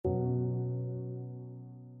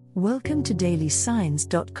Welcome to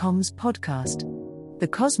dailysigns.com's podcast. The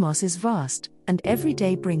cosmos is vast, and every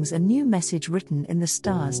day brings a new message written in the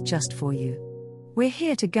stars just for you. We're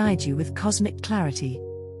here to guide you with cosmic clarity.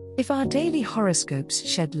 If our daily horoscopes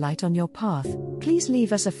shed light on your path, please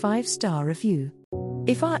leave us a 5-star review.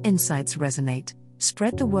 If our insights resonate,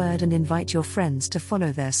 spread the word and invite your friends to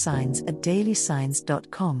follow their signs at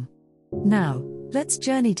dailysigns.com. Now, let's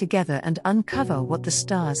journey together and uncover what the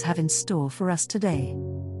stars have in store for us today.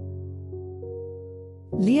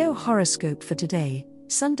 Leo horoscope for today,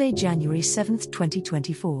 Sunday, January 7th,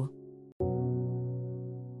 2024.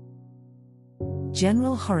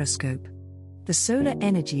 General horoscope. The solar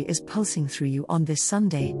energy is pulsing through you on this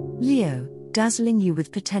Sunday, Leo, dazzling you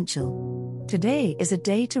with potential. Today is a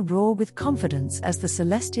day to roar with confidence as the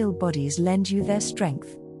celestial bodies lend you their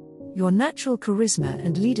strength. Your natural charisma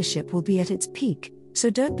and leadership will be at its peak,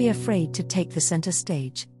 so don't be afraid to take the center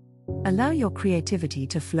stage. Allow your creativity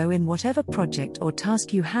to flow in whatever project or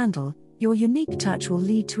task you handle. Your unique touch will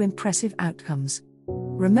lead to impressive outcomes.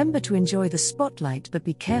 Remember to enjoy the spotlight, but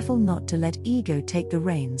be careful not to let ego take the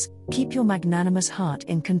reins. Keep your magnanimous heart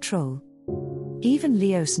in control. Even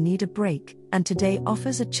Leos need a break, and today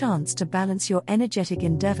offers a chance to balance your energetic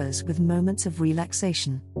endeavors with moments of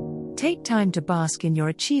relaxation. Take time to bask in your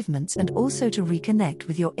achievements and also to reconnect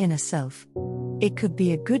with your inner self. It could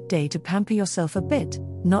be a good day to pamper yourself a bit,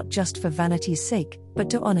 not just for vanity's sake, but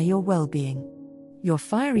to honor your well-being. Your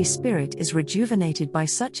fiery spirit is rejuvenated by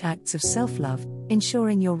such acts of self-love,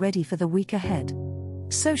 ensuring you're ready for the week ahead.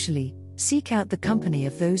 Socially, seek out the company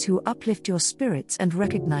of those who uplift your spirits and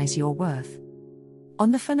recognize your worth.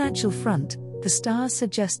 On the financial front, the stars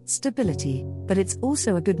suggest stability, but it's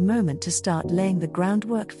also a good moment to start laying the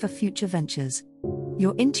groundwork for future ventures.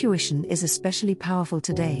 Your intuition is especially powerful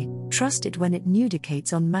today. Trust it when it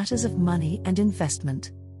nudicates on matters of money and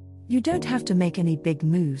investment. You don't have to make any big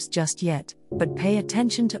moves just yet, but pay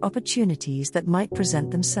attention to opportunities that might present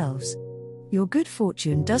themselves. Your good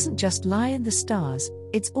fortune doesn't just lie in the stars,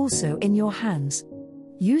 it's also in your hands.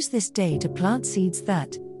 Use this day to plant seeds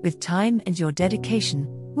that, with time and your dedication,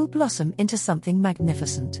 will blossom into something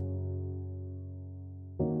magnificent.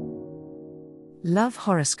 Love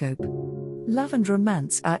horoscope. Love and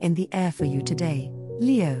romance are in the air for you today,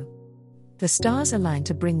 Leo. The stars align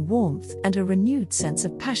to bring warmth and a renewed sense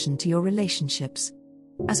of passion to your relationships.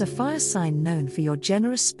 As a fire sign known for your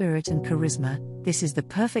generous spirit and charisma, this is the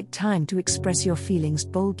perfect time to express your feelings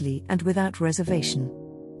boldly and without reservation.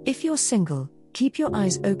 If you're single, keep your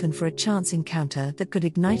eyes open for a chance encounter that could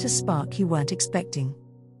ignite a spark you weren't expecting.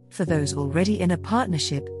 For those already in a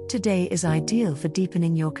partnership, today is ideal for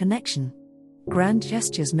deepening your connection. Grand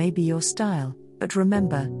gestures may be your style, but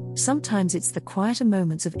remember, sometimes it's the quieter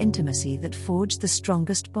moments of intimacy that forge the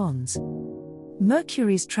strongest bonds.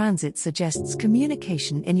 Mercury's transit suggests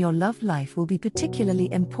communication in your love life will be particularly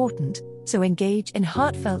important, so engage in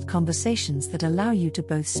heartfelt conversations that allow you to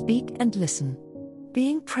both speak and listen.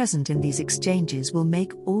 Being present in these exchanges will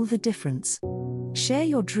make all the difference. Share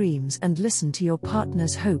your dreams and listen to your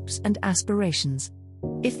partner's hopes and aspirations.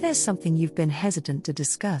 If there's something you've been hesitant to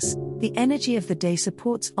discuss, the energy of the day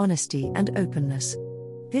supports honesty and openness.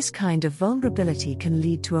 This kind of vulnerability can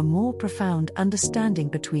lead to a more profound understanding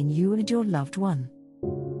between you and your loved one.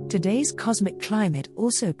 Today's cosmic climate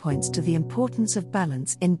also points to the importance of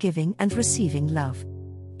balance in giving and receiving love.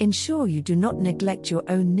 Ensure you do not neglect your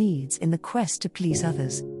own needs in the quest to please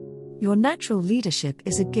others. Your natural leadership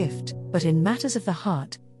is a gift, but in matters of the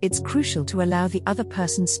heart, it's crucial to allow the other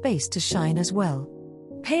person space to shine as well.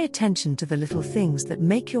 Pay attention to the little things that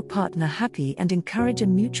make your partner happy and encourage a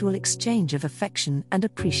mutual exchange of affection and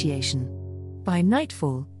appreciation. By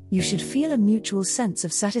nightfall, you should feel a mutual sense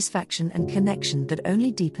of satisfaction and connection that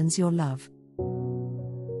only deepens your love.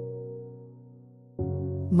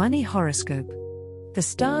 Money horoscope. The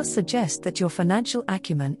stars suggest that your financial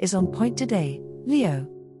acumen is on point today, Leo.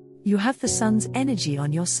 You have the sun's energy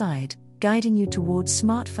on your side, guiding you towards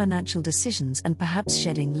smart financial decisions and perhaps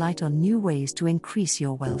shedding light on new ways to increase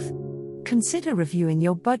your wealth. Consider reviewing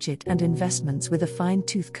your budget and investments with a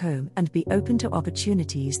fine-tooth comb and be open to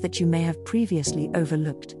opportunities that you may have previously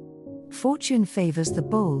overlooked. Fortune favors the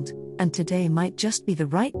bold, and today might just be the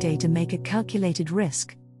right day to make a calculated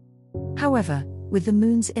risk. However, with the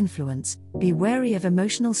moon's influence, be wary of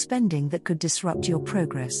emotional spending that could disrupt your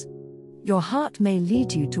progress. Your heart may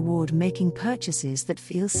lead you toward making purchases that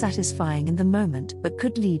feel satisfying in the moment but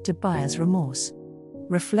could lead to buyer's remorse.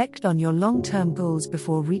 Reflect on your long-term goals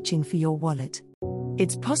before reaching for your wallet.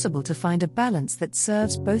 It's possible to find a balance that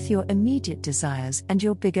serves both your immediate desires and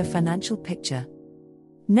your bigger financial picture.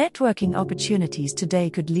 Networking opportunities today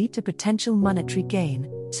could lead to potential monetary gain,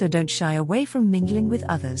 so don't shy away from mingling with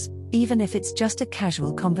others, even if it's just a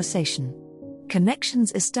casual conversation.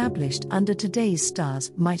 Connections established under today's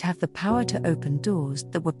stars might have the power to open doors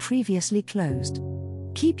that were previously closed.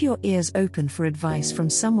 Keep your ears open for advice from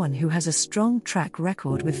someone who has a strong track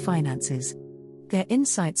record with finances. Their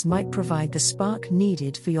insights might provide the spark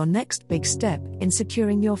needed for your next big step in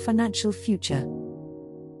securing your financial future.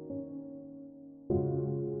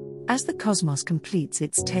 As the cosmos completes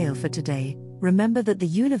its tale for today, remember that the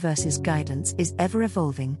universe's guidance is ever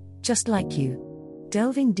evolving, just like you.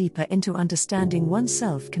 Delving deeper into understanding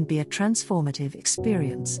oneself can be a transformative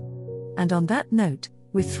experience. And on that note,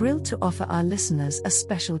 we're thrilled to offer our listeners a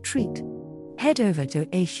special treat. Head over to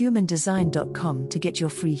ahumandesign.com to get your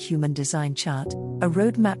free human design chart, a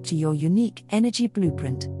roadmap to your unique energy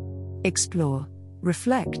blueprint. Explore,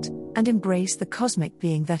 reflect, and embrace the cosmic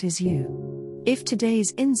being that is you. If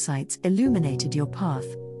today's insights illuminated your path,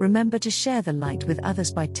 remember to share the light with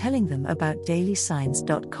others by telling them about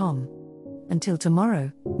dailysigns.com. Until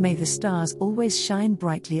tomorrow, may the stars always shine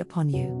brightly upon you.